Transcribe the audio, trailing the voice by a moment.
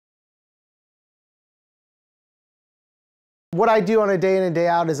What I do on a day in and day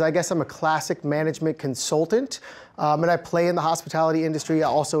out is, I guess I'm a classic management consultant, and I play in the hospitality industry,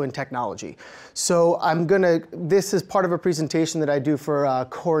 also in technology. So this is part of a presentation that I do for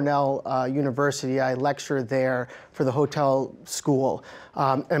Cornell University. I lecture there for the hotel school.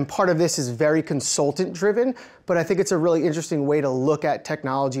 And part of this is very consultant driven, but I think it's a really interesting way to look at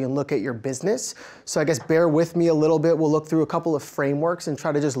technology and look at your business. So I guess bear with me a little bit. We'll look through a couple of frameworks and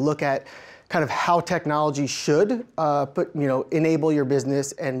try to just look at kind of how technology should enable your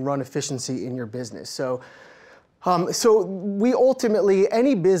business and run efficiency in your business. So we ultimately,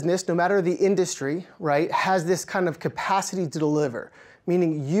 any business, no matter the industry, right, has this kind of capacity to deliver,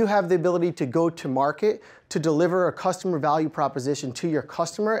 meaning you have the ability to go to market to deliver a customer value proposition to your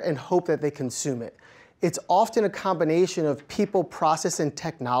customer and hope that they consume it. It's often a combination of people, process, and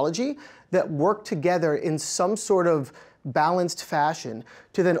technology that work together in some sort of balanced fashion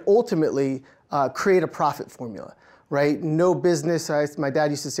to then ultimately create a profit formula, right? No business, my dad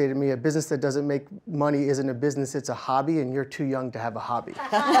used to say to me, a business that doesn't make money isn't a business, it's a hobby, and you're too young to have a hobby,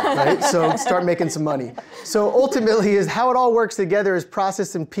 right? So start making some money. So ultimately is how it all works together is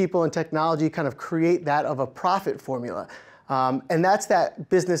process and people and technology kind of create that of a profit formula. And that's that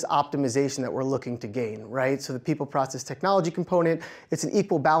business optimization that we're looking to gain, right? So the people, process, technology component, it's an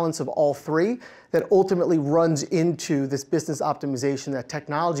equal balance of all three that ultimately runs into this business optimization that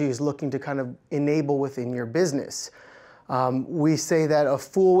technology is looking to kind of enable within your business. We say that a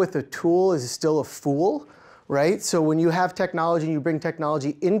fool with a tool is still a fool, right? So when you have technology and you bring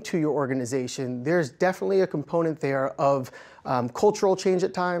technology into your organization, there's definitely a component there of cultural change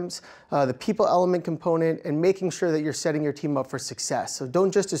at times, the people element component, and making sure that you're setting your team up for success. So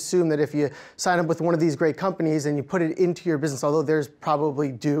don't just assume that if you sign up with one of these great companies and you put it into your business, although theirs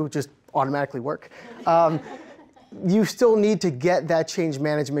probably do just automatically work, you still need to get that change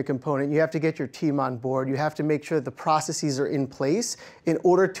management component. You have to get your team on board. You have to make sure that the processes are in place in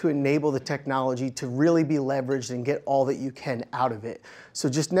order to enable the technology to really be leveraged and get all that you can out of it. So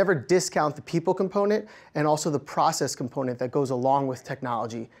just never discount the people component and also the process component that goes along with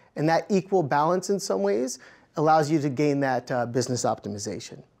technology. And that equal balance in some ways allows you to gain that business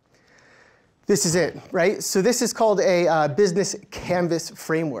optimization. This is it, right? So this is called a business canvas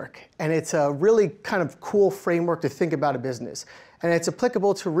framework, and it's a really kind of cool framework to think about a business. And it's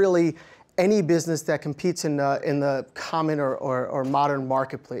applicable to really any business that competes in the common or modern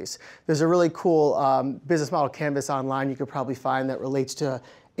marketplace. There's a really cool business model canvas online you could probably find that relates to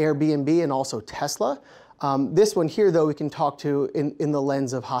Airbnb and also Tesla. This one here, though, we can talk to in the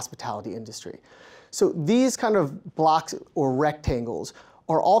lens of hospitality industry. So these kind of blocks or rectangles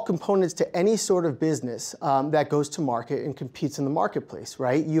are all components to any sort of business that goes to market and competes in the marketplace,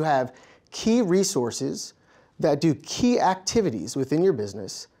 right? You have key resources that do key activities within your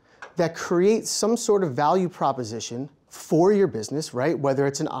business that create some sort of value proposition for your business, right? Whether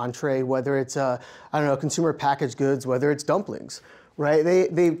it's an entree, whether it's consumer packaged goods, whether it's dumplings, right?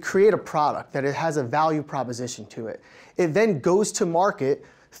 They create a product that it has a value proposition to it. It then goes to market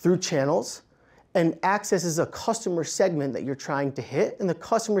through channels and accesses a customer segment that you're trying to hit, and the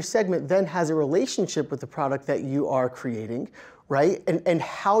customer segment then has a relationship with the product that you are creating, right? And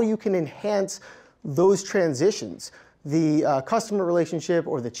how you can enhance those transitions, the customer relationship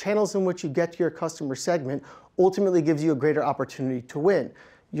or the channels in which you get to your customer segment ultimately gives you a greater opportunity to win.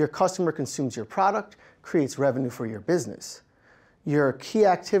 Your customer consumes your product, creates revenue for your business. Your key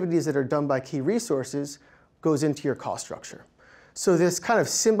activities that are done by key resources goes into your cost structure. So this kind of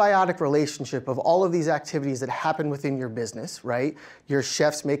symbiotic relationship of all of these activities that happen within your business, right? Your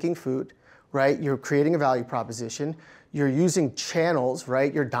chef's making food, right? You're creating a value proposition. You're using channels,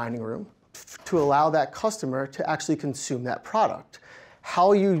 right? Your dining room, to allow that customer to actually consume that product.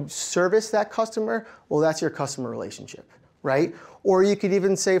 How you service that customer, well, that's your customer relationship, right? Or you could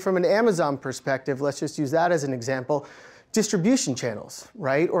even say from an Amazon perspective, let's just use that as an example, distribution channels,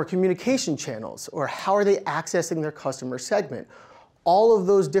 right? Or communication channels, or how are they accessing their customer segment? All of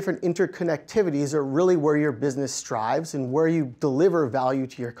those different interconnectivities are really where your business strives and where you deliver value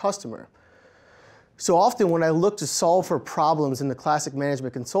to your customer. So often when I look to solve for problems in the classic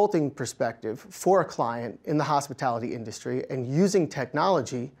management consulting perspective for a client in the hospitality industry and using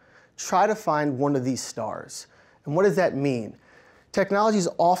technology, try to find one of these stars. And what does that mean? Technology is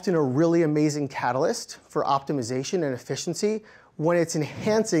often a really amazing catalyst for optimization and efficiency when it's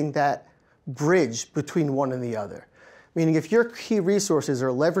enhancing that bridge between one and the other. Meaning if your key resources are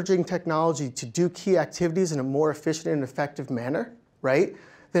leveraging technology to do key activities in a more efficient and effective manner, right?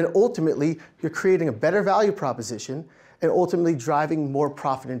 Then ultimately you're creating a better value proposition and ultimately driving more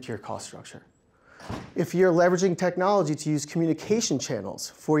profit into your cost structure. If you're leveraging technology to use communication channels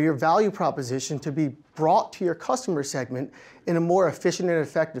for your value proposition to be brought to your customer segment in a more efficient and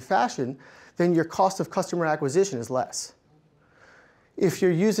effective fashion, then your cost of customer acquisition is less. If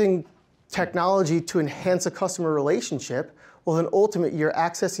you're using technology to enhance a customer relationship, well, then ultimately you're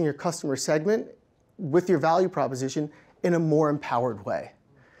accessing your customer segment with your value proposition in a more empowered way.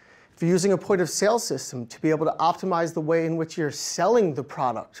 If you're using a point of sale system to be able to optimize the way in which you're selling the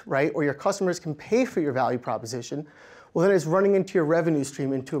product, right, or your customers can pay for your value proposition, well, then it's running into your revenue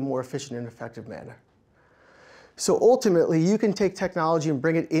stream into a more efficient and effective manner. So ultimately, you can take technology and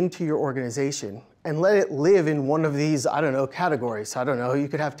bring it into your organization and let it live in one of these, I don't know, categories. I don't know, you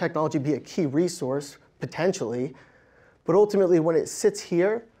could have technology be a key resource, potentially, but ultimately when it sits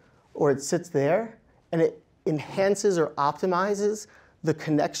here or it sits there and it enhances or optimizes the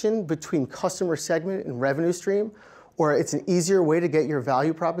connection between customer segment and revenue stream, or it's an easier way to get your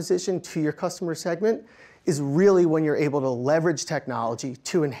value proposition to your customer segment, is really when you're able to leverage technology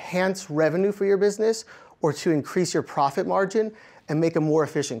to enhance revenue for your business or to increase your profit margin and make a more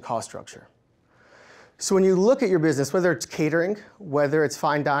efficient cost structure. So when you look at your business, whether it's catering, whether it's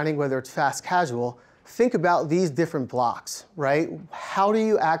fine dining, whether it's fast casual, think about these different blocks, right? How do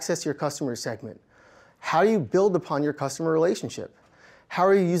you access your customer segment? How do you build upon your customer relationship? How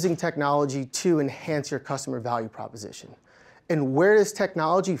are you using technology to enhance your customer value proposition? And where does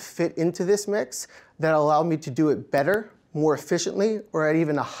technology fit into this mix that allow me to do it better, more efficiently, or at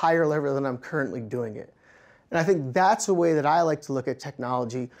even a higher level than I'm currently doing it? And I think that's the way that I like to look at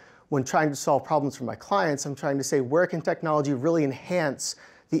technology when trying to solve problems for my clients. I'm trying to say, where can technology really enhance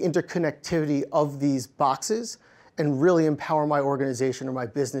the interconnectivity of these boxes and really empower my organization or my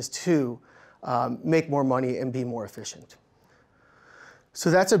business to make more money and be more efficient? So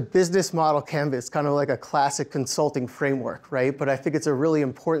that's a business model canvas, kind of like a classic consulting framework, right? But I think it's a really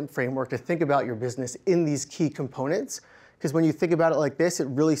important framework to think about your business in these key components, because when you think about it like this, it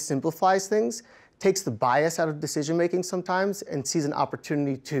really simplifies things, takes the bias out of decision making sometimes, and sees an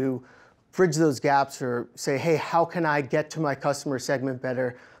opportunity to bridge those gaps or say, hey, how can I get to my customer segment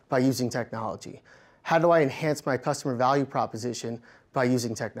better by using technology? How do I enhance my customer value proposition by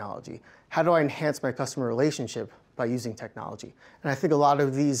using technology? How do I enhance my customer relationship by using technology? And I think a lot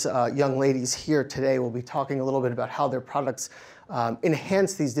of these young ladies here today will be talking a little bit about how their products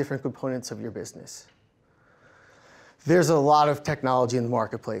enhance these different components of your business. There's a lot of technology in the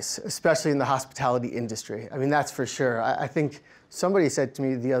marketplace, especially in the hospitality industry. I mean, that's for sure. I think somebody said to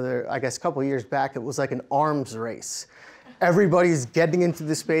me the other, I guess a couple of years back, it was like an arms race. Everybody's getting into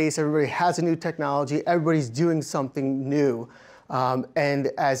the space, everybody has a new technology, everybody's doing something new. And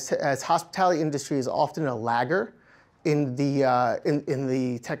as hospitality industry is often a lagger in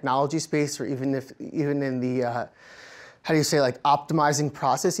the technology space, or even in the how do you say, like optimizing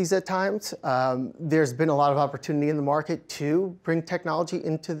processes at times, there's been a lot of opportunity in the market to bring technology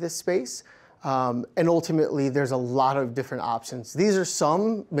into this space. And ultimately, there's a lot of different options. These are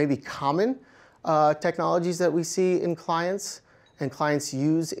some maybe common technologies that we see in clients and clients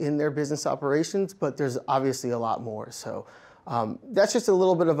use in their business operations, but there's obviously a lot more. So that's just a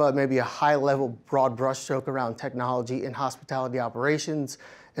little bit of maybe a high-level, broad brushstroke around technology in hospitality operations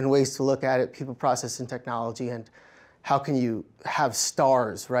and ways to look at it, people, process, and technology, and how can you have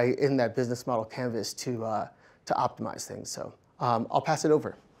stars, right, in that business model canvas to optimize things. So I'll pass it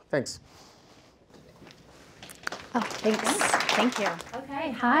over. Thanks. Oh, thanks. Thank you. Okay.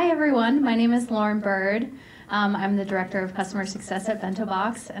 Hi, everyone. My name is Byrd. I'm the Director of Customer Success at Bento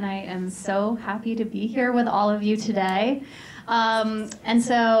Box, and I am so happy to be here with all of you today. And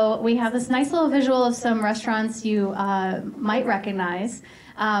so we have this nice little visual of some restaurants you might recognize,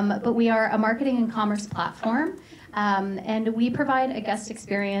 but we are a marketing and commerce platform. And we provide a guest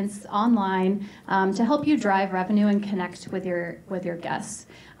experience online to help you drive revenue and connect with your guests.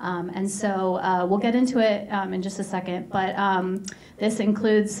 And so we'll get into it in just a second, but this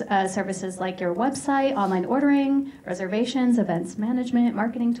includes services like your website, online ordering, reservations, events management,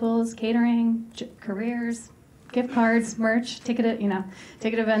 marketing tools, catering, careers, gift cards, merch, ticket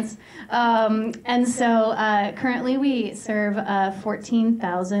events. And so currently we serve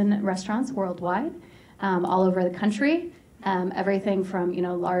 14,000 restaurants worldwide. All over the country, everything from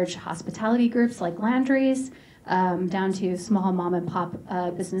large hospitality groups like Landry's, down to small mom and pop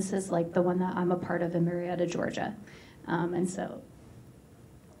businesses like the one that I'm a part of in Marietta, Georgia. And so,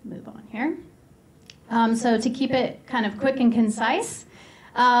 move on here. So to keep it kind of quick and concise,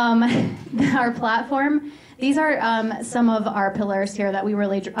 our platform, these are some of our pillars here that we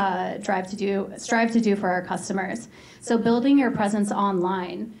really strive to do for our customers. So building your presence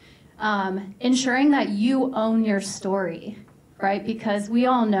online. Ensuring that you own your story, right? Because we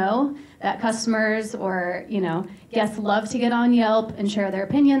all know that customers or guests love to get on Yelp and share their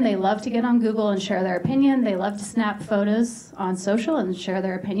opinion. They love to get on Google and share their opinion. They love to snap photos on social and share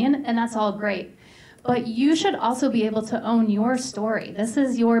their opinion, and that's all great. But you should also be able to own your story. This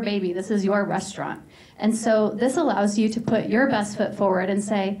is your baby. This is your restaurant. And so this allows you to put your best foot forward and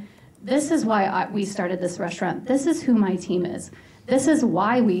say, this is why we started this restaurant. This is who my team is. This is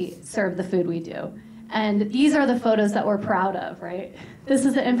why we serve the food we do. And these are the photos that we're proud of, right? This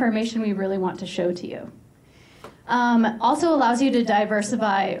is the information we really want to show to you. Also allows you to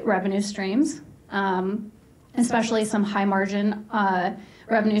diversify revenue streams, especially some high margin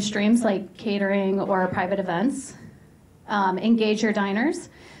revenue streams like catering or private events. Engage your diners,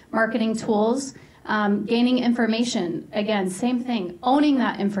 marketing tools, gaining information. Again, same thing, owning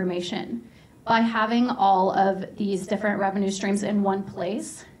that information. By having all of these different revenue streams in one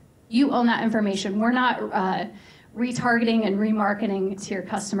place, you own that information. We're not retargeting and remarketing to your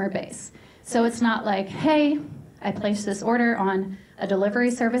customer base. So it's not like, hey, I placed this order on a delivery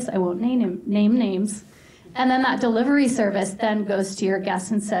service, I won't name names, and then that delivery service then goes to your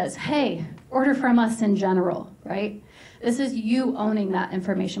guests and says, hey, order from us in general, right? This is you owning that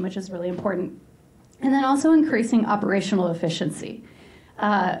information, which is really important. And then also increasing operational efficiency.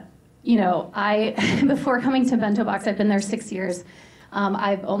 Before coming to Bento Box, I've been there 6 years.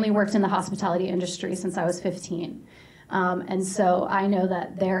 I've only worked in the hospitality industry since I was 15. And so I know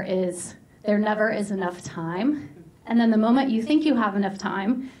that there never is enough time. And then the moment you think you have enough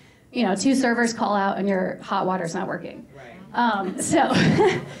time, 2 servers call out and your hot water's not working. Right. So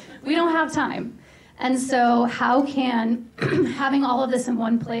we don't have time. And so how can having all of this in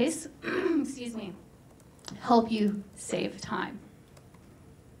one place, excuse me, help you save time?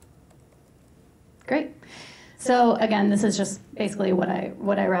 Great. So again, this is just basically what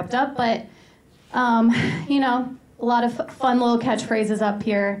I wrapped up, but a lot of fun little catchphrases up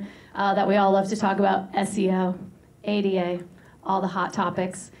here that we all love to talk about: SEO, ADA, all the hot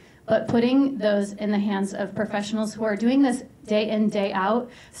topics, but putting those in the hands of professionals who are doing this day in, day out,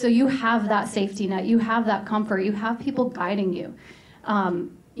 so you have that safety net, you have that comfort, you have people guiding you.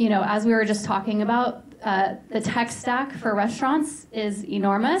 As we were just talking about, the tech stack for restaurants is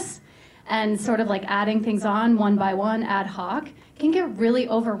enormous. And sort of like adding things on one by one ad hoc can get really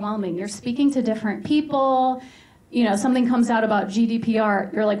overwhelming. You're speaking to different people, something comes out about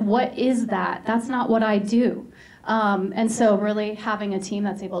GDPR, you're like, what is that? That's not what I do. And so really having a team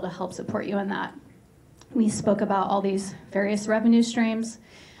that's able to help support you in that. We spoke about all these various revenue streams,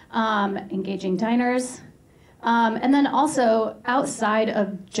 engaging diners, and then also outside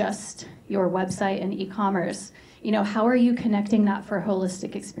of just your website and e-commerce, how are you connecting that for a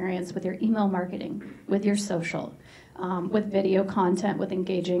holistic experience with your email marketing, with your social, with video content, with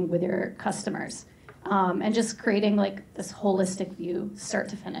engaging with your customers, and just creating like this holistic view, start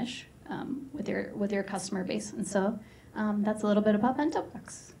to finish, with your customer base. And so that's a little bit about Bento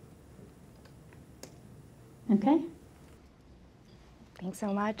Box. Okay. Thanks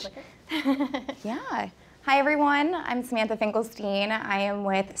so much. Yeah. Hi, everyone. I'm Samantha Finkelstein. I am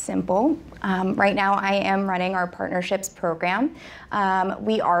with Simple. Right now, I am running our partnerships program.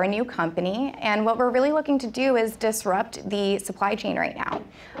 We are a new company, and what we're really looking to do is disrupt the supply chain right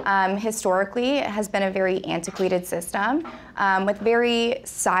now. Historically, it has been a very antiquated system with very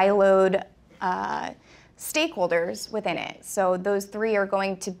siloed stakeholders within it. So those 3 are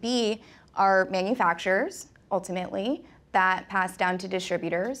going to be our manufacturers, ultimately, that pass down to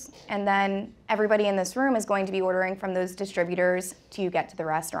distributors, and then everybody in this room is going to be ordering from those distributors to get to the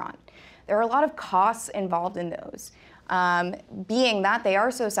restaurant. There are a lot of costs involved in those. Being that they are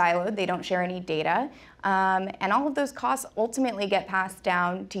so siloed, they don't share any data, and all of those costs ultimately get passed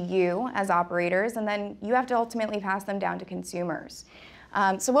down to you as operators, and then you have to ultimately pass them down to consumers.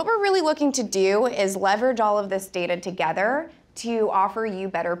 So what we're really looking to do is leverage all of this data together to offer you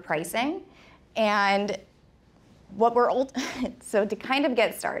better pricing. And what we're so to kind of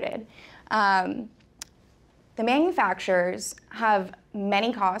get started, the manufacturers have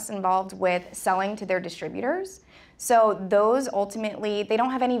many costs involved with selling to their distributors. So those ultimately, they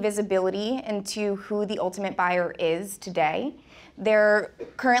don't have any visibility into who the ultimate buyer is today. They're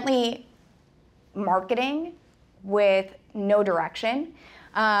currently marketing with no direction.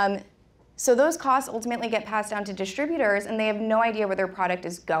 So those costs ultimately get passed down to distributors, and they have no idea where their product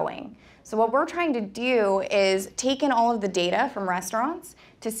is going. So what we're trying to do is take in all of the data from restaurants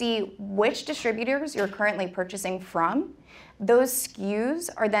to see which distributors you're currently purchasing from. Those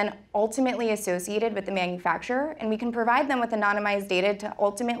SKUs are then ultimately associated with the manufacturer, and we can provide them with anonymized data to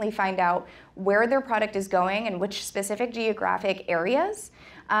ultimately find out where their product is going and which specific geographic areas,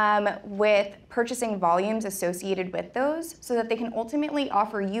 with purchasing volumes associated with those so that they can ultimately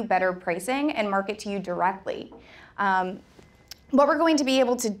offer you better pricing and market to you directly. What we're going to be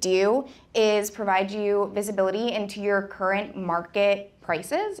able to do is provide you visibility into your current market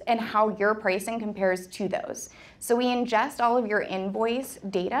prices and how your pricing compares to those. So we ingest all of your invoice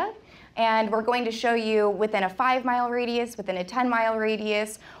data, and we're going to show you within a 5-mile radius, within a 10-mile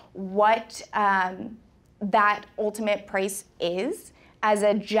radius, what that ultimate price is as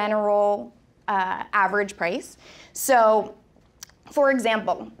a general average price. So for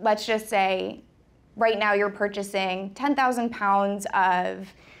example, let's just say right now you're purchasing 10,000 pounds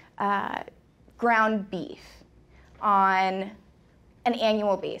of ground beef on an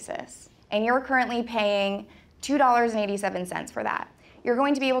annual basis, and you're currently paying $2.87 for that. You're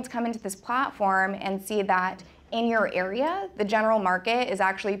going to be able to come into this platform and see that in your area, the general market is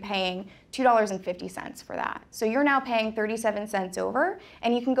actually paying $2.50 for that. So you're now paying 37 cents over,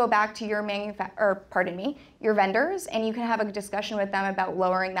 and you can go back to your your vendors, and you can have a discussion with them about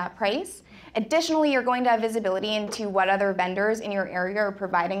lowering that price. Additionally, you're going to have visibility into what other vendors in your area are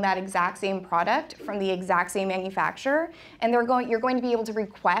providing that exact same product from the exact same manufacturer, and you're going to be able to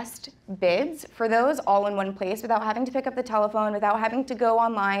request bids for those all in one place without having to pick up the telephone, without having to go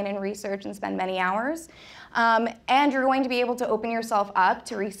online and research and spend many hours. And you're going to be able to open yourself up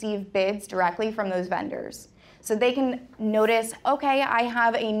to receive bids directly from those vendors. So they can notice, okay, I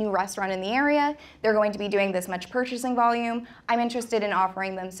have a new restaurant in the area. They're going to be doing this much purchasing volume. I'm interested in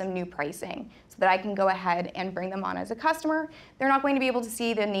offering them some new pricing so that I can go ahead and bring them on as a customer. They're not going to be able to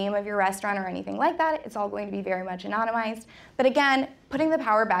see the name of your restaurant or anything like that. It's all going to be very much anonymized. But again, putting the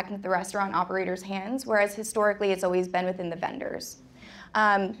power back into the restaurant operator's hands, whereas historically it's always been within the vendors.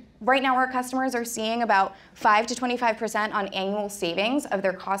 Right now, our customers are seeing about 5 to 25% on annual savings of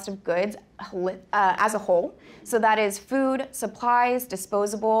their cost of goods as a whole. So that is food, supplies,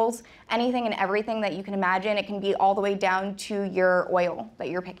 disposables, anything and everything that you can imagine. It can be all the way down to your oil that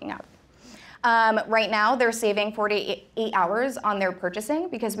you're picking up. Right now, they're saving 4 to 8 hours on their purchasing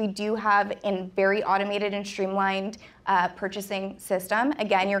because we do have a very automated and streamlined purchasing system.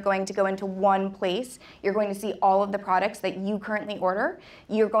 Again, you're going to go into one place. You're going to see all of the products that you currently order.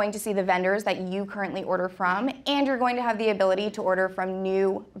 You're going to see the vendors that you currently order from, and you're going to have the ability to order from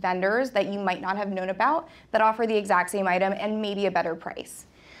new vendors that you might not have known about that offer the exact same item and maybe a better price.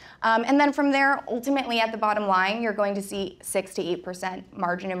 And then from there, ultimately at the bottom line, you're going to see 6 to 8%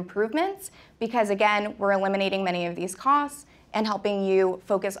 margin improvements because, again, we're eliminating many of these costs and helping you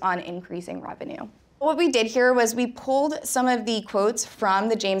focus on increasing revenue. What we did here was we pulled some of the quotes from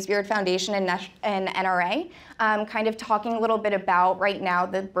the James Beard Foundation and NRA, kind of talking a little bit about right now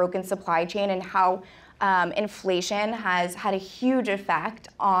the broken supply chain and how inflation has had a huge effect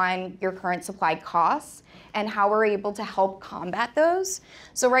on your current supply costs and how we're able to help combat those.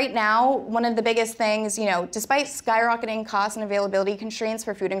 So right now, one of the biggest things, despite skyrocketing costs and availability constraints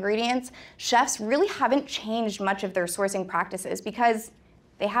for food ingredients, chefs really haven't changed much of their sourcing practices because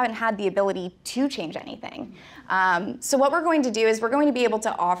they haven't had the ability to change anything. So what we're going to do is we're going to be able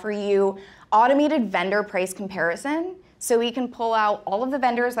to offer you automated vendor price comparison. So we can pull out all of the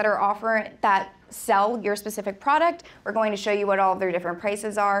vendors that sell your specific product. We're going to show you what all of their different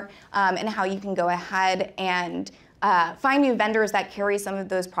prices are and how you can go ahead and find new vendors that carry some of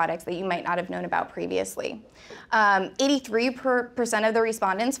those products that you might not have known about previously. 83% of the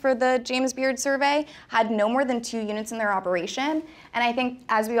respondents for the James Beard survey had no more than 2 units in their operation. And I think,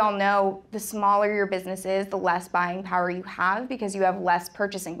 as we all know, the smaller your business is, the less buying power you have because you have less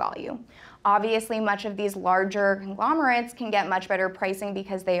purchasing volume. Obviously, much of these larger conglomerates can get much better pricing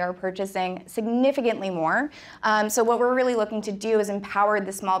because they are purchasing significantly more. So what we're really looking to do is empower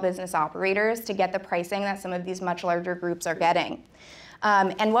the small business operators to get the pricing that some of these much larger groups are getting.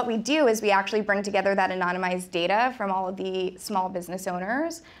 And what we do is we actually bring together that anonymized data from all of the small business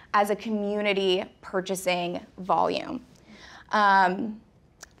owners as a community purchasing volume.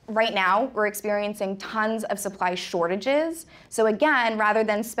 Right now, we're experiencing tons of supply shortages. So again, rather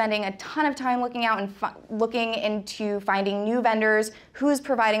than spending a ton of time looking out and looking into finding new vendors, who's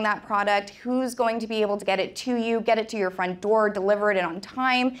providing that product, who's going to be able to get it to you, get it to your front door, deliver it on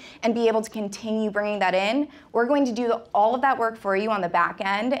time, and be able to continue bringing that in, we're going to do all of that work for you on the back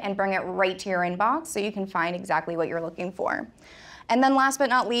end and bring it right to your inbox so you can find exactly what you're looking for. And then last but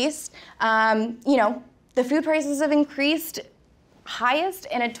not least, the food prices have increased highest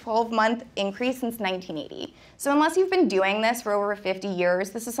in a 12-month increase since 1980. So unless you've been doing this for over 50 years,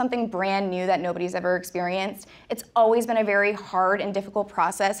 this is something brand new that nobody's ever experienced. It's always been a very hard and difficult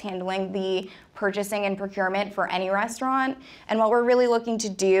process handling the purchasing and procurement for any restaurant. And what we're really looking to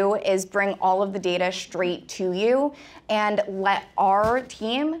do is bring all of the data straight to you and let our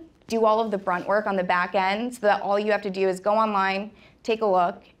team do all of the brunt work on the back end so that all you have to do is go online, take a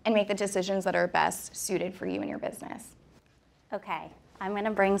look, and make the decisions that are best suited for you and your business. Okay, I'm gonna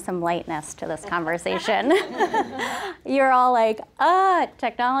bring some lightness to this conversation. You're all like,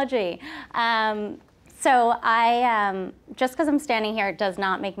 technology. So just because I'm standing here does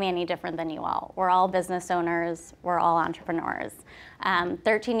not make me any different than you all. We're all business owners, we're all entrepreneurs.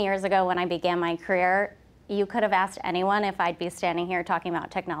 13 years ago when I began my career, you could have asked anyone if I'd be standing here talking about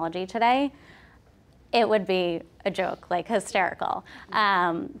technology today. It would be a joke, like hysterical.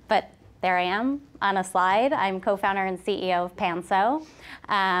 But there I am on a slide. I'm co-founder and CEO of Panso.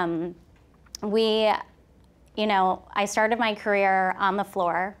 I started my career on the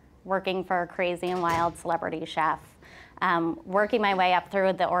floor, working for a crazy and wild celebrity chef, working my way up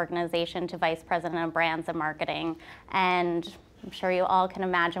through the organization to vice president of brands and marketing. And I'm sure you all can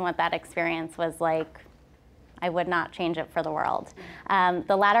imagine what that experience was like. I would not change it for the world.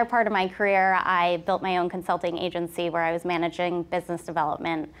 The latter part of my career, I built my own consulting agency where I was managing business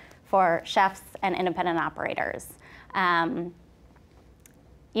development for chefs and independent operators.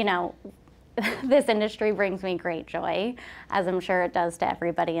 This industry brings me great joy, as I'm sure it does to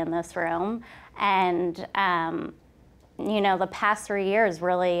everybody in this room. And the past 3 years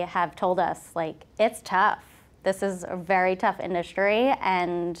really have told us, like, it's tough. This is a very tough industry,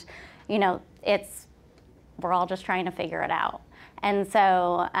 and we're all just trying to figure it out. And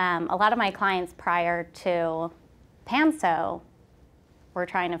so a lot of my clients prior to Panso were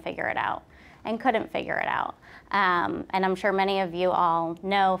trying to figure it out and couldn't figure it out. And I'm sure many of you all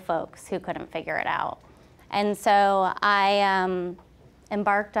know folks who couldn't figure it out. And so I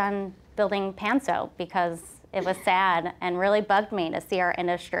embarked on building Panso because it was sad and really bugged me to see our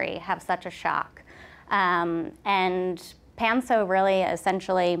industry have such a shock. And Panso really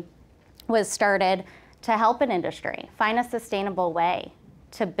essentially was started to help an industry find a sustainable way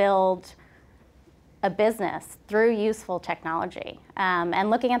to build a business through useful technology.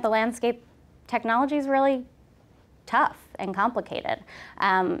 And looking at the landscape, technology is really tough and complicated.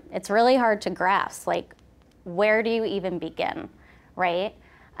 It's really hard to grasp, like, where do you even begin, right?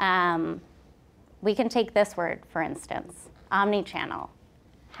 We can take this word, for instance, omnichannel.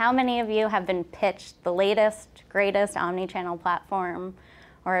 How many of you have been pitched the latest, greatest omnichannel platform,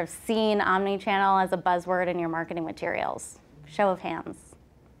 or have seen omnichannel as a buzzword in your marketing materials? Show of hands.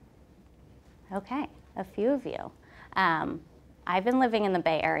 Okay, a few of you. I've been living in the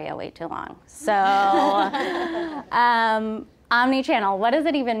Bay Area way too long. So omnichannel, what does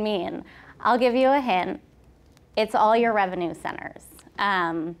it even mean? I'll give you a hint. It's all your revenue centers.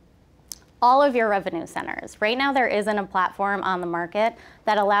 All of your revenue centers. Right now there isn't a platform on the market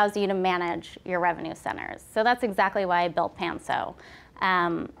that allows you to manage your revenue centers. So that's exactly why I built Panso.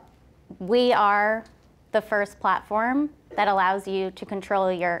 We are the first platform that allows you to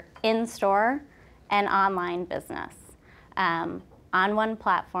control your in-store and online business on one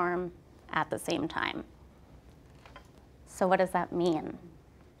platform at the same time. So what does that mean?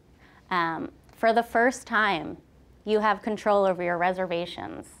 For the first time, you have control over your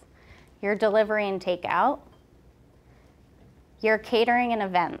reservations, your delivery and takeout, your catering and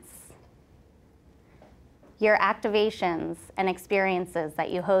events, your activations and experiences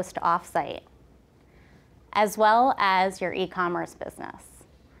that you host offsite, as well as your e-commerce business.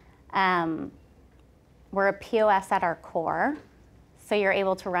 We're a POS at our core, so you're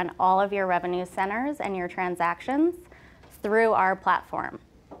able to run all of your revenue centers and your transactions through our platform.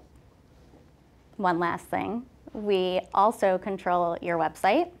 One last thing, we also control your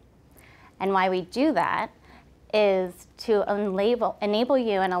website, and why we do that is to enable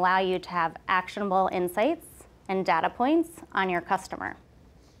you and allow you to have actionable insights and data points on your customer.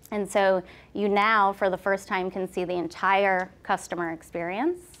 And so you now, for the first time, can see the entire customer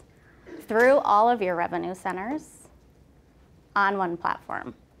experience through all of your revenue centers on one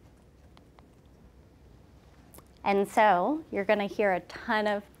platform. And so you're going to hear a ton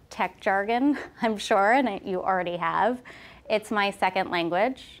of tech jargon, I'm sure, and you already have. It's my second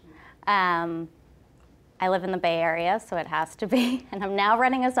language. I live in the Bay Area, so it has to be. And I'm now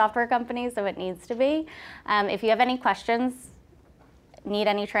running a software company, so it needs to be. If you have any questions, need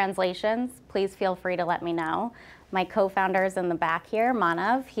any translations, please feel free to let me know. My co-founder is in the back here,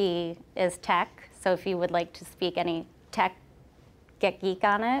 Manav. He is tech, so if you would like to speak any tech, get geek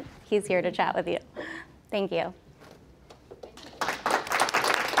on it, he's here to chat with you. Thank you.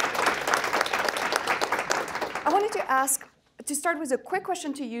 wanted to start with a quick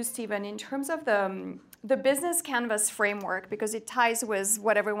question to you, Stephen, in terms of the business canvas framework, because it ties with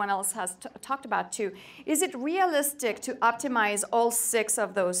what everyone else has talked about too. Is it realistic to optimize all 6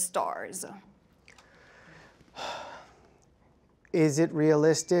 of those stars? Is it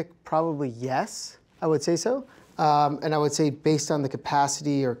realistic? Probably yes, I would say so. And I would say based on the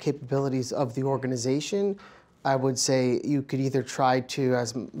capacity or capabilities of the organization, I would say you could either try to,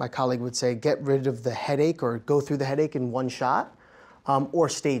 as my colleague would say, get rid of the headache or go through the headache in one shot, or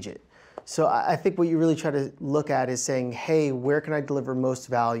stage it. So I think what you really try to look at is saying, hey, where can I deliver most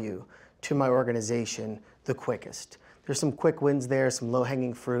value to my organization the quickest? There's some quick wins there, some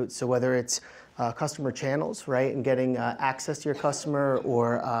low-hanging fruit. So whether it's customer channels, right, and getting access to your customer,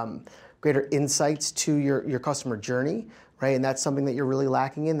 or greater insights to your customer journey, right, and that's something that you're really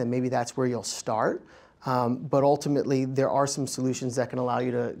lacking in, then maybe that's where you'll start. But ultimately, there are some solutions that can allow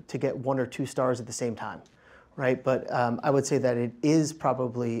you to get 1 or 2 stars at the same time, right? But I would say that it is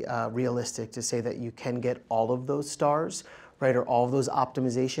probably realistic to say that you can get all of those stars, right, or all of those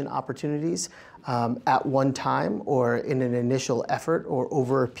optimization opportunities at one time, or in an initial effort, or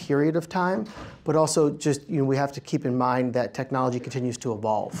over a period of time. But also, just we have to keep in mind that technology continues to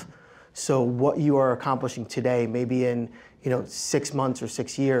evolve. So what you are accomplishing today, maybe in 6 months or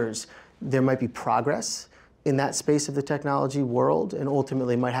 6 years, there might be progress in that space of the technology world, and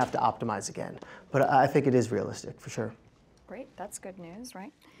ultimately might have to optimize again. But I think it is realistic, for sure. Great, that's good news,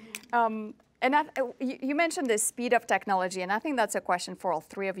 right? And you mentioned the speed of technology, and I think that's a question for all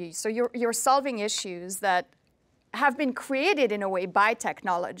 3 of you. So you're solving issues that have been created in a way by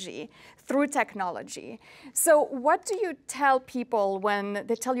technology, through technology. So what do you tell people when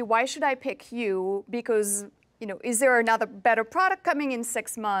they tell you, why should I pick you? Because is there another better product coming in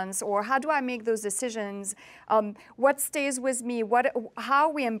 6 months? Or how do I make those decisions? What stays with me? How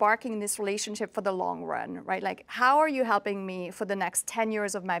are we embarking in this relationship for the long run, right? Like, how are you helping me for the next 10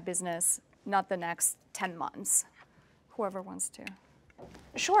 years of my business, not the next 10 months? Whoever wants to.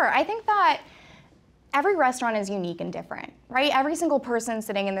 Sure, I think that every restaurant is unique and different, right? Every single person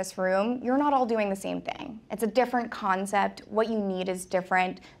sitting in this room, you're not all doing the same thing. It's a different concept. What you need is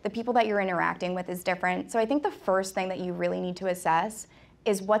different. The people that you're interacting with is different. So I think the first thing that you really need to assess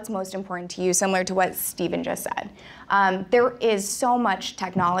is what's most important to you, similar to what Stephen just said. There is so much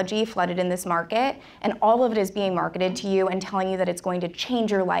technology flooded in this market, and all of it is being marketed to you and telling you that it's going to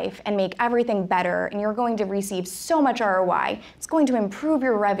change your life and make everything better, and you're going to receive so much ROI. It's going to improve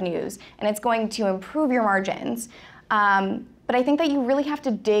your revenues, and it's going to improve your margins. But I think that you really have to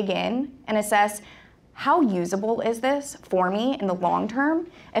dig in and assess, how usable is this for me in the long term?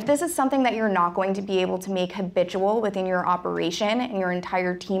 If this is something that you're not going to be able to make habitual within your operation and your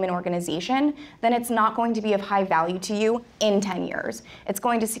entire team and organization, then it's not going to be of high value to you in 10 years. It's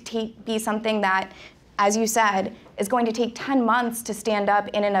going to be something that, as you said, is going to take 10 months to stand up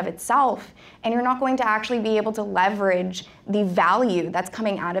in and of itself, and you're not going to actually be able to leverage the value that's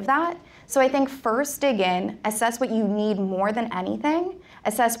coming out of that. So I think first dig in, assess what you need more than anything,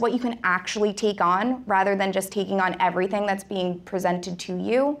 assess what you can actually take on rather than just taking on everything that's being presented to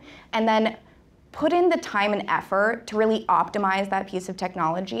you, and then put in the time and effort to really optimize that piece of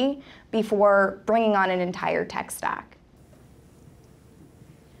technology before bringing on an entire tech stack.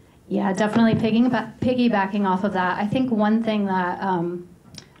 Yeah, definitely piggybacking off of that. I think one thing that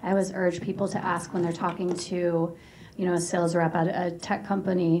I always urge people to ask when they're talking to, a sales rep at a tech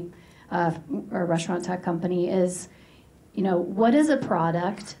company or a restaurant tech company is, what is a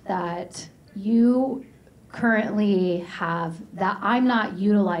product that you currently have that I'm not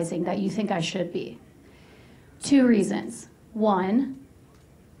utilizing that you think I should be? 2 reasons. 1,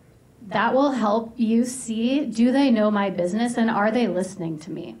 that will help you see, do they know my business and are they listening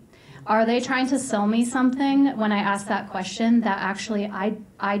to me? Are they trying to sell me something when I ask that question that actually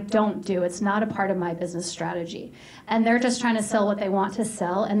I don't do? It's not a part of my business strategy. And they're just trying to sell what they want to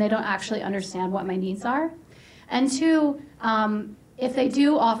sell, and they don't actually understand what my needs are. And 2, if they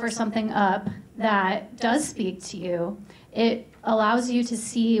do offer something up that does speak to you, it allows you to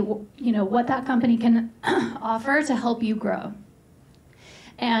see, what that company can offer to help you grow.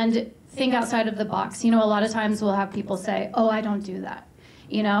 And think outside of the box. A lot of times we'll have people say, oh, I don't do that.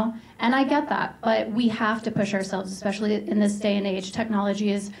 And I get that, but we have to push ourselves, especially in this day and age.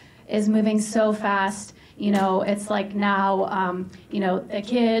 Technology is moving so fast. It's like now, the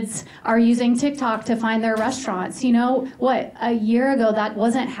kids are using TikTok to find their restaurants. A year ago that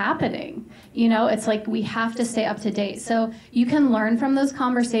wasn't happening. It's like we have to stay up to date. So you can learn from those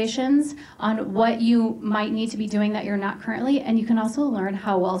conversations on what you might need to be doing that you're not currently, and you can also learn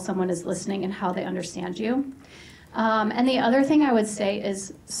how well someone is listening and how they understand you. And the other thing I would say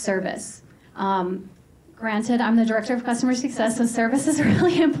is service. Granted, I'm the director of customer success, so service is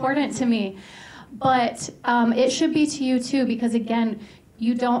really important to me. But it should be to you too, because again,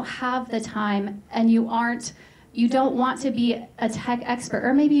 you don't have the time and you don't want to be a tech expert,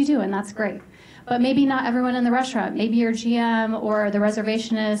 or maybe you do, and that's great. But maybe not everyone in the restaurant, maybe your GM or the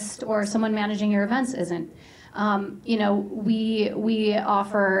reservationist or someone managing your events isn't. You know, we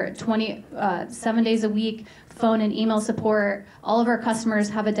offer 7 days a week phone and email support. All of our customers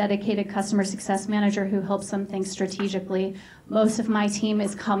have a dedicated customer success manager who helps them think strategically. Most of my team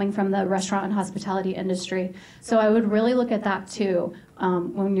is coming from the restaurant and hospitality industry. So I would really look at that too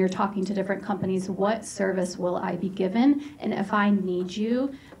when you're talking to different companies. What service will I be given? And if I need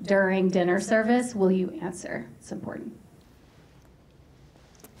you during dinner service, will you answer? It's important.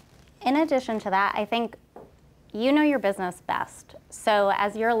 In addition to that, I think you know your business best. So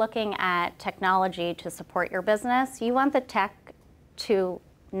as you're looking at technology to support your business, you want the tech to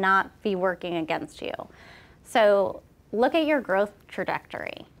not be working against you. So look at your growth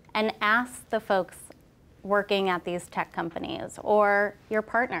trajectory and ask the folks working at these tech companies or your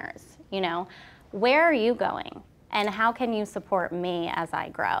partners, you know, where are you going and how can you support me as I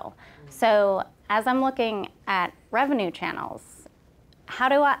grow? So as I'm looking at revenue channels, how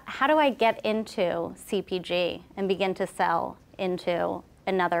do I get into CPG and begin to sell into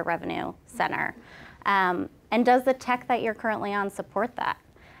another revenue center? And does the tech that you're currently on support that?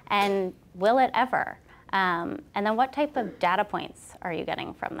 And will it ever? And then what type of data points are you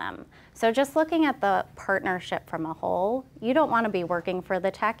getting from them? So just looking at the partnership from a whole, you don't want to be working for the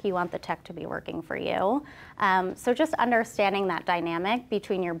tech, you want the tech to be working for you. So just understanding that dynamic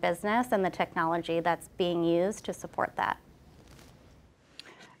between your business and the technology that's being used to support that.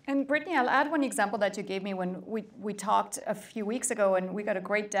 And Britney, I'll add one example that you gave me when we talked a few weeks ago, and we got a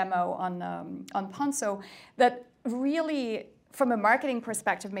great demo on Ponzo that really, from a marketing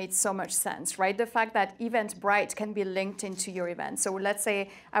perspective, made so much sense, right? The fact that Eventbrite can be linked into your event. So let's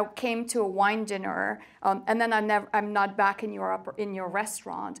say I came to a wine dinner, and then I'm not back in your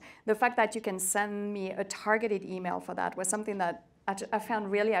restaurant. The fact that you can send me a targeted email for that was something that I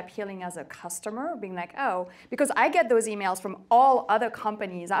found really appealing as a customer, being like, oh, because I get those emails from all other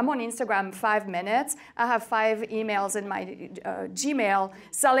companies. I'm on Instagram 5 minutes. I have 5 emails in my Gmail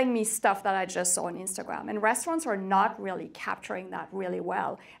selling me stuff that I just saw on Instagram. And restaurants are not really capturing that really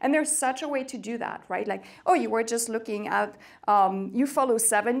well. And there's such a way to do that, right? Like, oh, you were just looking at, you follow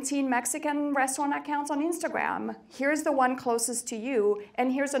 17 Mexican restaurant accounts on Instagram. Here's the one closest to you,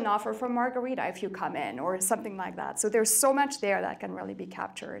 and here's an offer for margarita if you come in, or something like that. So there's so much there that can really be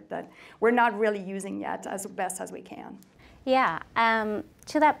captured that we're not really using yet as best as we can. Yeah,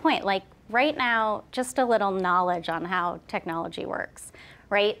 to that point, like right now, just a little knowledge on how technology works,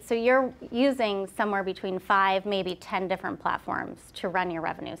 right? So you're using somewhere between 5, maybe 10 different platforms to run your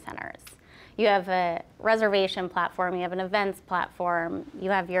revenue centers. You have a reservation platform, you have an events platform,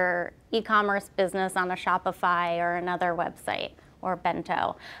 you have your e-commerce business on a Shopify or another website or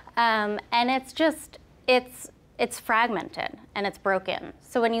Bento. And it's just, it's fragmented and it's broken.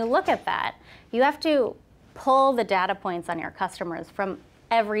 So when you look at that, you have to pull the data points on your customers from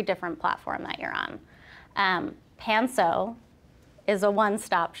every different platform that you're on. Panso is a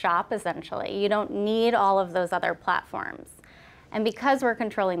one-stop shop, essentially. You don't need all of those other platforms. And because we're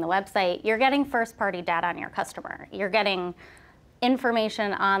controlling the website, you're getting first-party data on your customer. You're getting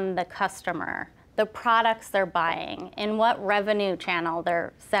information on the customer, the products they're buying, in what revenue channel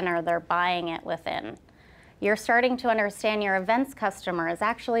center they're buying it within. You're starting to understand your events customer is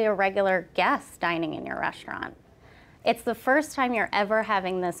actually a regular guest dining in your restaurant. It's the first time you're ever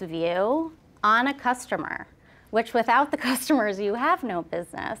having this view on a customer, which without the customers, you have no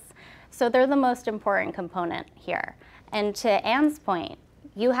business. So they're the most important component here. And to Anne's point,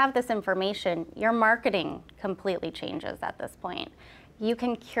 you have this information, your marketing completely changes at this point. You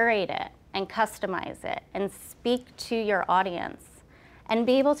can curate it and customize it and speak to your audience and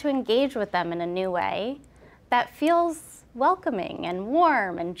be able to engage with them in a new way that feels welcoming and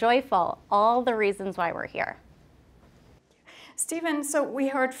warm and joyful, all the reasons why we're here. Stephen, so we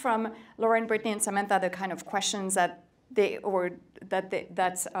heard from Lauren, Britney, and Samantha the kind of questions that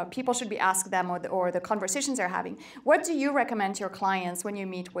people should be asked them, or the conversations they're having. What do you recommend to your clients when you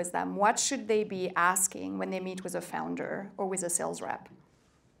meet with them? What should they be asking when they meet with a founder or with a sales rep?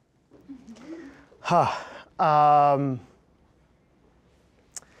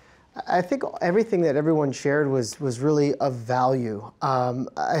 I think everything that everyone shared was really of value.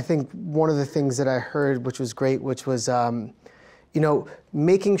 I think one of the things that I heard, which was great, which was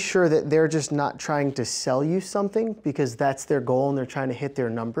making sure that they're just not trying to sell you something because that's their goal and they're trying to hit their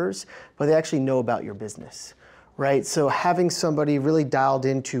numbers, but they actually know about your business, right? So having somebody really dialed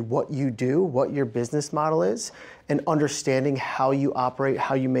into what you do, what your business model is, and understanding how you operate,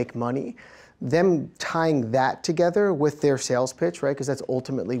 how you make money, them tying that together with their sales pitch, right? Because that's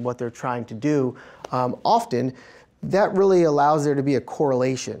ultimately what they're trying to do. Often, that really allows there to be a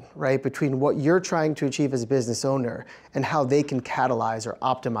correlation, right, between what you're trying to achieve as a business owner and how they can catalyze or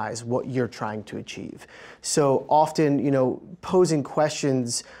optimize what you're trying to achieve. So often, you know, posing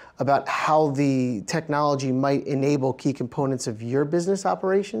questions about how the technology might enable key components of your business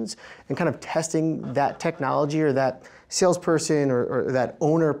operations and kind of testing that technology or that salesperson or that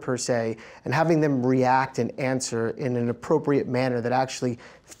owner per se, and having them react and answer in an appropriate manner that actually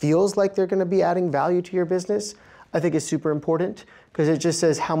feels like they're going to be adding value to your business, I think is super important, because it just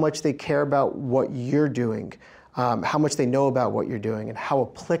says how much they care about what you're doing, how much they know about what you're doing, and how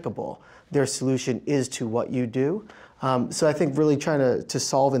applicable their solution is to what you do. So I think really trying to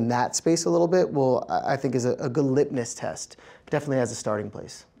solve in that space a little bit I think is a good litmus test, definitely as a starting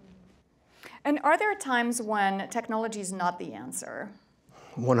place. And are there times when technology is not the answer?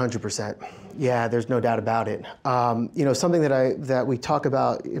 100%. Yeah, there's no doubt about it. You know, something that we talk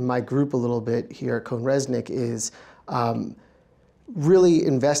about in my group a little bit here at CohnReznick is really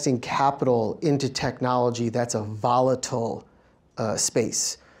investing capital into technology that's a volatile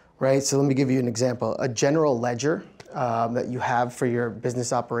space, right? So let me give you an example. A general ledger that you have for your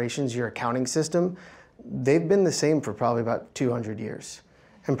business operations, your accounting system, they've been the same for probably about 200 years.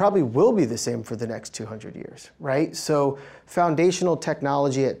 And probably will be the same for the next 200 years, right? So foundational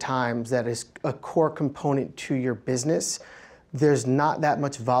technology at times that is a core component to your business, there's not that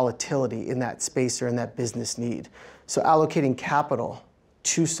much volatility in that space or in that business need. So allocating capital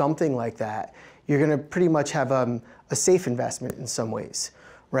to something like that, you're gonna pretty much have a safe investment in some ways,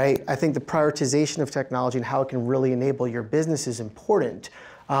 right? I think the prioritization of technology and how it can really enable your business is important,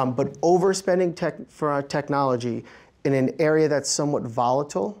 but overspending for technology in an area that's somewhat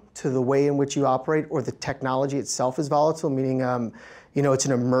volatile to the way in which you operate, or the technology itself is volatile, meaning you know, it's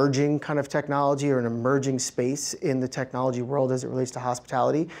an emerging kind of technology or an emerging space in the technology world as it relates to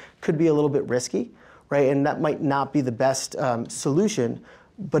hospitality, could be a little bit risky, right? And that might not be the best solution,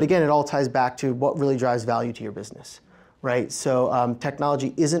 but again, it all ties back to what really drives value to your business, right? So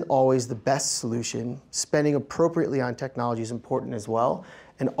technology isn't always the best solution. Spending appropriately on technology is important as well,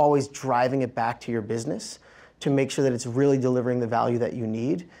 and always driving it back to your business to make sure that it's really delivering the value that you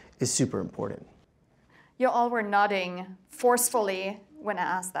need is super important. You all were nodding forcefully when I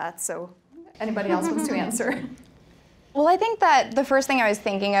asked that, so anybody else wants to answer? Well, I think that the first thing I was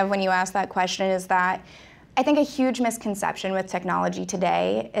thinking of when you asked that question is that I think a huge misconception with technology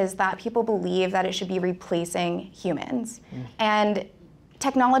today is that people believe that it should be replacing humans. And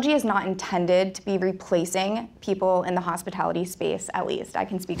technology is not intended to be replacing people in the hospitality space, at least. I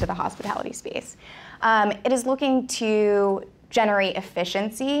can speak to the hospitality space. It is looking to generate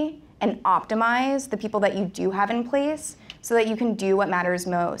efficiency and optimize the people that you do have in place so that you can do what matters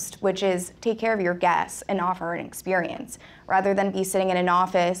most, which is take care of your guests and offer an experience, rather than be sitting in an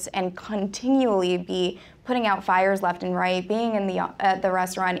office and continually be putting out fires left and right, being in at the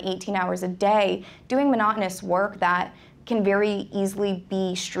restaurant 18 hours a day, doing monotonous work that can very easily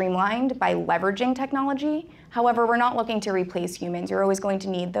be streamlined by leveraging technology. However, we're not looking to replace humans. You're always going to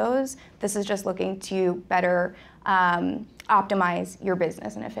need those. This is just looking to better optimize your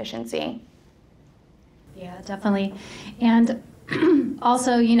business and efficiency. Yeah, definitely. And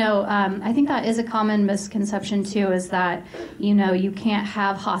also, you know, I think that is a common misconception too, is that, you know, you can't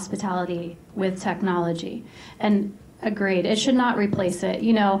have hospitality with technology. And agreed, it should not replace it,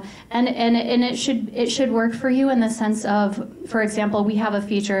 you know, and it should work for you in the sense of, for example, we have a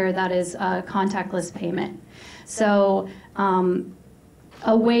feature that is contactless payment. So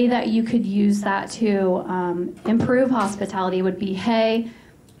a way that you could use that to improve hospitality would be, hey,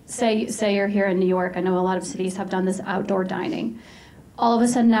 say you're here in New York. I know a lot of cities have done this outdoor dining. All of a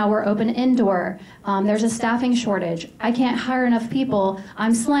sudden now we're open indoor. There's a staffing shortage. I can't hire enough people.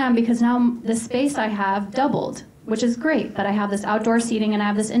 I'm slammed because now the space I have doubled, which is great that I have this outdoor seating and I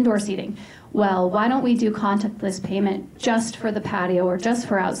have this indoor seating. Well, why don't we do contactless payment just for the patio or just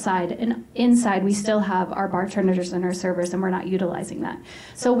for outside? And inside we still have our bartenders and our servers, and we're not utilizing that.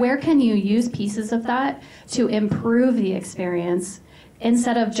 So where can you use pieces of that to improve the experience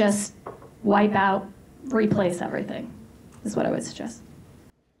instead of just wipe out, replace everything, is what I would suggest.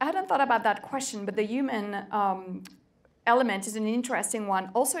 I hadn't thought about that question, but the human element is an interesting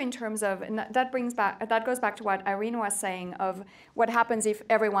one. Also in terms of, and that goes back to what Irene was saying of what happens if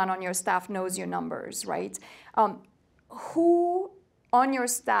everyone on your staff knows your numbers, right? Who on your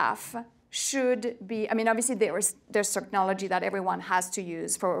staff should be, I mean, obviously there's technology that everyone has to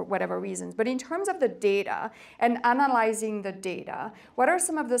use for whatever reasons, but in terms of the data and analyzing the data, what are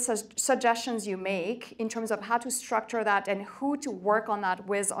some of the suggestions you make in terms of how to structure that and who to work on that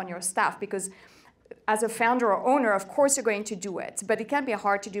with on your staff? Because as a founder or owner, of course you're going to do it, but it can be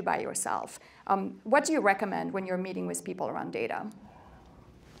hard to do by yourself. What do you recommend when you're meeting with people around data?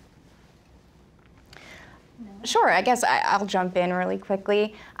 Sure, I guess I'll jump in really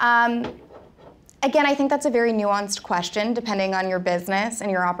quickly. Again, I think that's a very nuanced question depending on your business and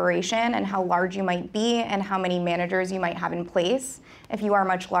your operation and how large you might be and how many managers you might have in place. If you are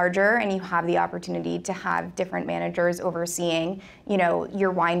much larger and you have the opportunity to have different managers overseeing,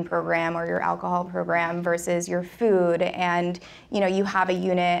 your wine program or your alcohol program versus your food, and you have a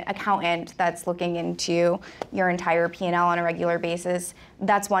unit accountant that's looking into your entire P&L on a regular basis,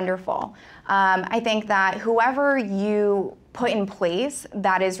 that's wonderful. I think that whoever you put in place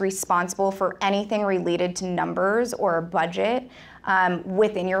that is responsible for anything related to numbers or a budget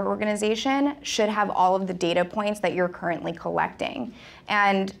within your organization should have all of the data points that you're currently collecting.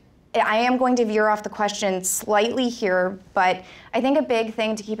 And I am going to veer off the question slightly here, but I think a big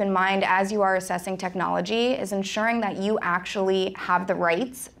thing to keep in mind as you are assessing technology is ensuring that you actually have the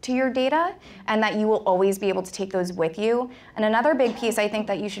rights to your data and that you will always be able to take those with you. And another big piece I think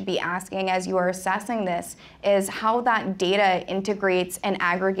that you should be asking as you are assessing this is how that data integrates and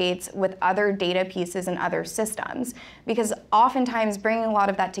aggregates with other data pieces and other systems. Because oftentimes bringing a lot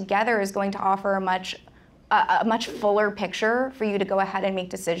of that together is going to offer a much fuller picture for you to go ahead and make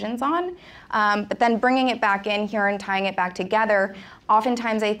decisions on. But then bringing it back in here and tying it back together,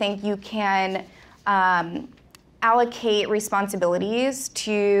 oftentimes I think you can allocate responsibilities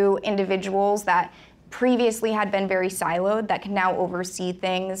to individuals that previously had been very siloed that can now oversee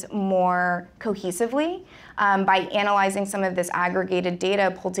things more cohesively by analyzing some of this aggregated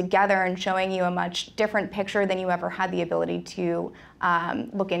data pulled together and showing you a much different picture than you ever had the ability to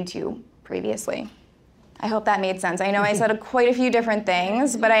look into previously. I hope that made sense. I know I said quite a few different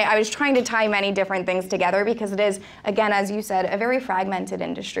things, but I was trying to tie many different things together because it is, again, as you said, a very fragmented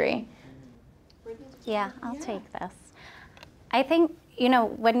industry. Yeah, I'll take this. I think,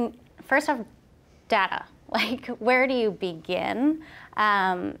 first off, data, like where do you begin?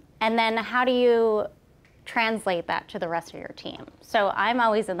 And then how do you translate that to the rest of your team? So I'm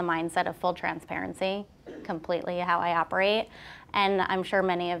always in the mindset of full transparency, completely how I operate. And I'm sure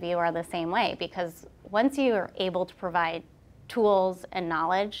many of you are the same way, because once you are able to provide tools and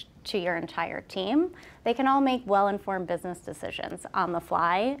knowledge to your entire team, they can all make well-informed business decisions on the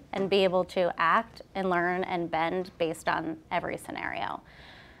fly and be able to act and learn and bend based on every scenario.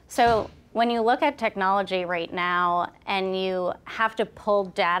 So when you look at technology right now and you have to pull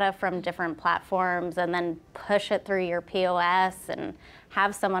data from different platforms and then push it through your POS and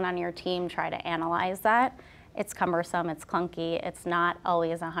have someone on your team try to analyze that, it's cumbersome, it's clunky, it's not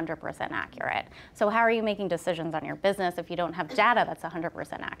always 100% accurate. So how are you making decisions on your business if you don't have data that's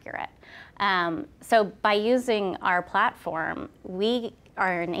 100% accurate? So by using our platform, we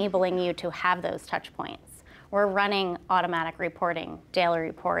are enabling you to have those touch points. We're running automatic reporting, daily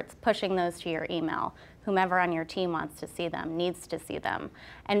reports, pushing those to your email. Whomever on your team wants to see them, needs to see them.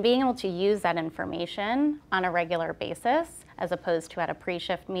 And being able to use that information on a regular basis, as opposed to at a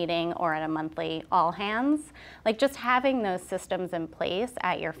pre-shift meeting or at a monthly all hands, like just having those systems in place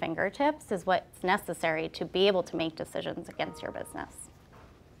at your fingertips is what's necessary to be able to make decisions against your business.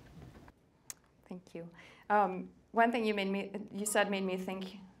 Thank you. One thing you said made me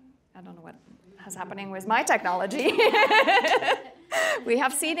think, I don't know what is happening with my technology. We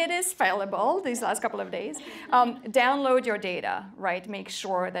have seen it is fallible these last couple of days. Download your data, right? Make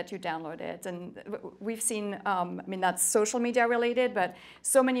sure that you download it. And we've seen, that's social media related, but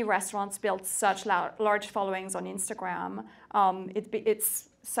so many restaurants built such large followings on Instagram. It's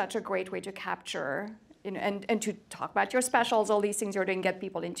such a great way to capture and to talk about your specials, all these things you're doing, get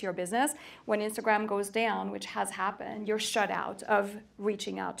people into your business. When Instagram goes down, which has happened, you're shut out of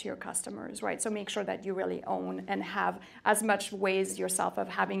reaching out to your customers, right? So make sure that you really own and have as much ways yourself of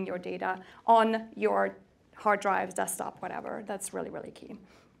having your data on your hard drives, desktop, whatever. That's really, really key.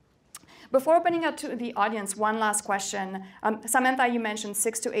 Before opening up to the audience, one last question. Samantha, you mentioned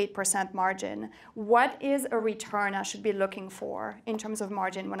 6 to 8% margin. What is a return I should be looking for in terms of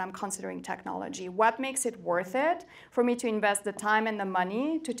margin when I'm considering technology? What makes it worth it for me to invest the time and the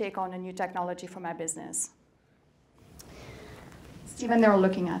money to take on a new technology for my business? Stephen, they're all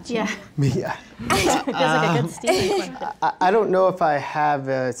looking at you. Yeah. Yeah. Feels like a good Stephen question. I don't know if I have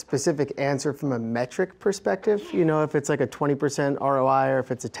a specific answer from a metric perspective, if it's like a 20% ROI or if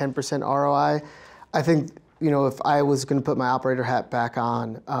it's a 10% ROI. I think if I was going to put my operator hat back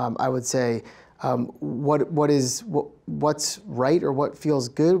on, I would say what's right or what feels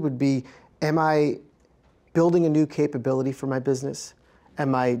good would be, am I building a new capability for my business?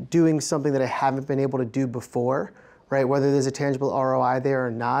 Am I doing something that I haven't been able to do before, right? Whether there's a tangible ROI there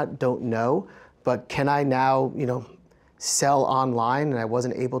or not, don't know. But can I now, sell online and I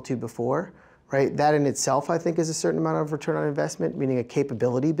wasn't able to before, right? That in itself, I think, is a certain amount of return on investment, meaning a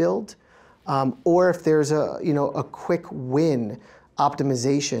capability build. Or if there's a quick win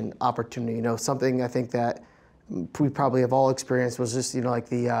optimization opportunity, something I think that we probably have all experienced was just, like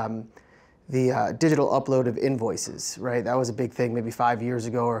the digital upload of invoices, right? That was a big thing maybe 5 years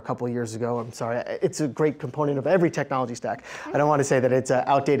ago or a couple of years ago. I'm sorry, it's a great component of every technology stack. I don't want to say that it's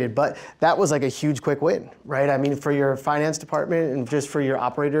outdated, but that was like a huge quick win, right? I mean, for your finance department and just for your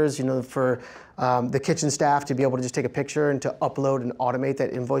operators, for the kitchen staff to be able to just take a picture and to upload and automate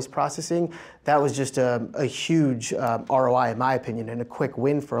that invoice processing, that was just a huge ROI in my opinion and a quick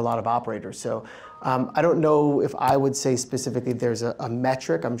win for a lot of operators. So I don't know if I would say specifically there's a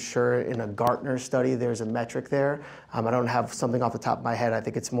metric. I'm sure in a Gartner study there's a metric there. I don't have something off the top of my head. I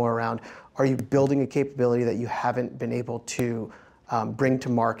think it's more around, are you building a capability that you haven't been able to bring to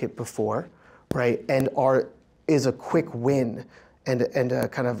market before, right? And is a quick win and a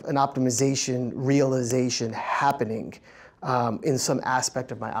kind of an optimization realization happening in some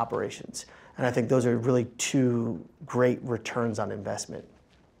aspect of my operations. And I think those are really two great returns on investment.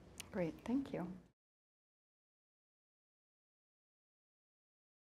 Great, thank you.